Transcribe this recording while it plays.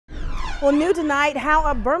Well, new tonight, how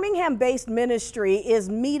a Birmingham-based ministry is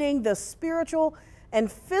meeting the spiritual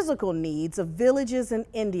and physical needs of villages in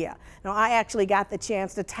India. Now, I actually got the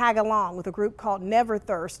chance to tag along with a group called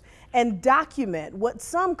Neverthirst and document what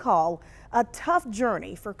some call a tough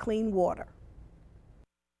journey for clean water.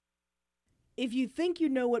 If you think you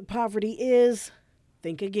know what poverty is,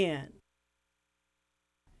 think again.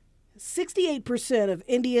 68% of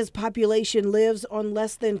India's population lives on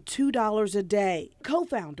less than $2 a day.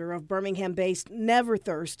 Co-founder of Birmingham-based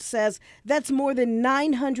Neverthirst says that's more than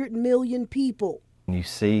 900 million people. You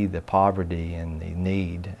see the poverty and the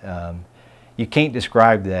need. You can't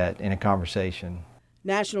describe that in a conversation.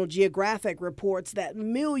 National Geographic reports that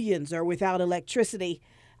millions are without electricity.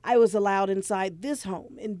 I was allowed inside this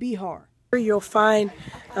home in Bihar. You'll find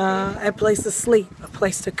a place to sleep, a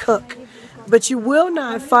place to cook, but you will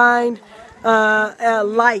not find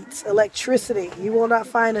lights, electricity. You will not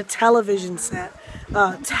find a television set,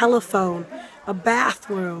 a telephone, a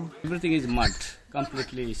bathroom. Everything is mud,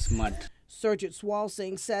 completely is mud. Sergett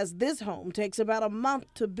Swalsingh says this home takes about a month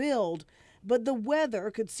to build, but the weather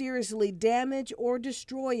could seriously damage or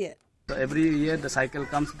destroy it. So every year the cycle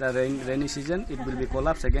comes, the rainy season, it will be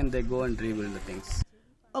collapse again, they go and rebuild the things.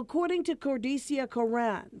 According to Cordesia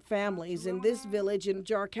Koran, families in this village in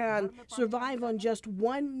Jharkhand survive on just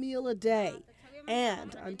one meal a day.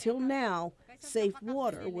 And until now, safe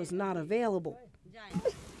water was not available.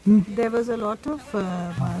 There was a lot of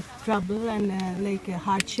trouble and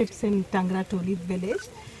hardships in Tangratoli village.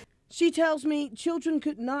 She tells me children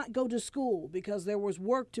could not go to school because there was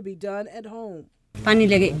work to be done at home.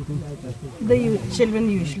 The children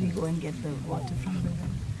usually go and get the water from the river.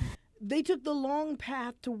 They took the long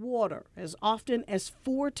path to water as often as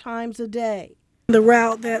 4 times a day. The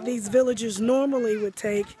route that these villagers normally would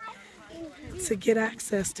take to get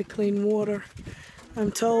access to clean water,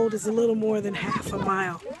 I'm told, is a little more than half a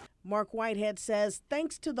mile. Mark Whitehead says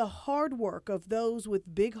thanks to the hard work of those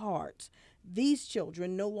with big hearts, these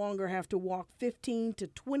children no longer have to walk 15 to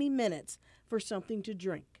 20 minutes for something to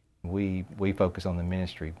drink. We focus on the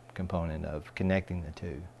ministry component of connecting the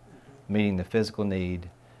two, meeting the physical need,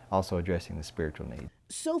 also addressing the spiritual need.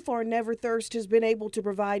 So far, Neverthirst has been able to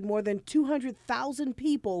provide more than 200,000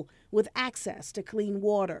 people with access to clean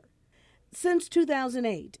water. Since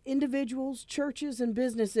 2008, individuals, churches, and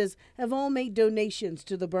businesses have all made donations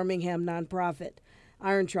to the Birmingham nonprofit.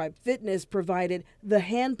 Iron Tribe Fitness provided the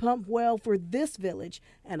hand pump well for this village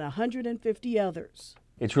and 150 others.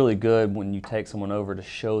 It's really good when you take someone over to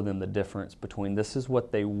show them the difference between this is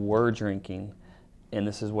what they were drinking and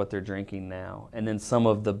this is what they're drinking now. And then some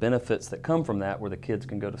of the benefits that come from that, where the kids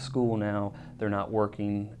can go to school now, they're not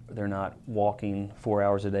working, they're not walking 4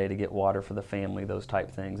 hours a day to get water for the family, those type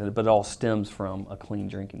things. But it all stems from a clean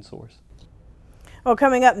drinking source. Well,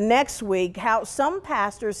 coming up next week, how some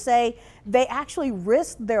pastors say they actually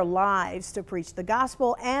risked their lives to preach the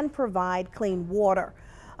gospel and provide clean water.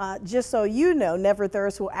 Just so you know,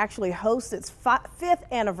 Neverthirst will actually host its 5th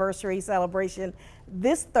anniversary celebration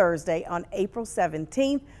this Thursday on April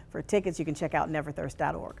 17th. For tickets, you can check out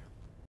neverthirst.org.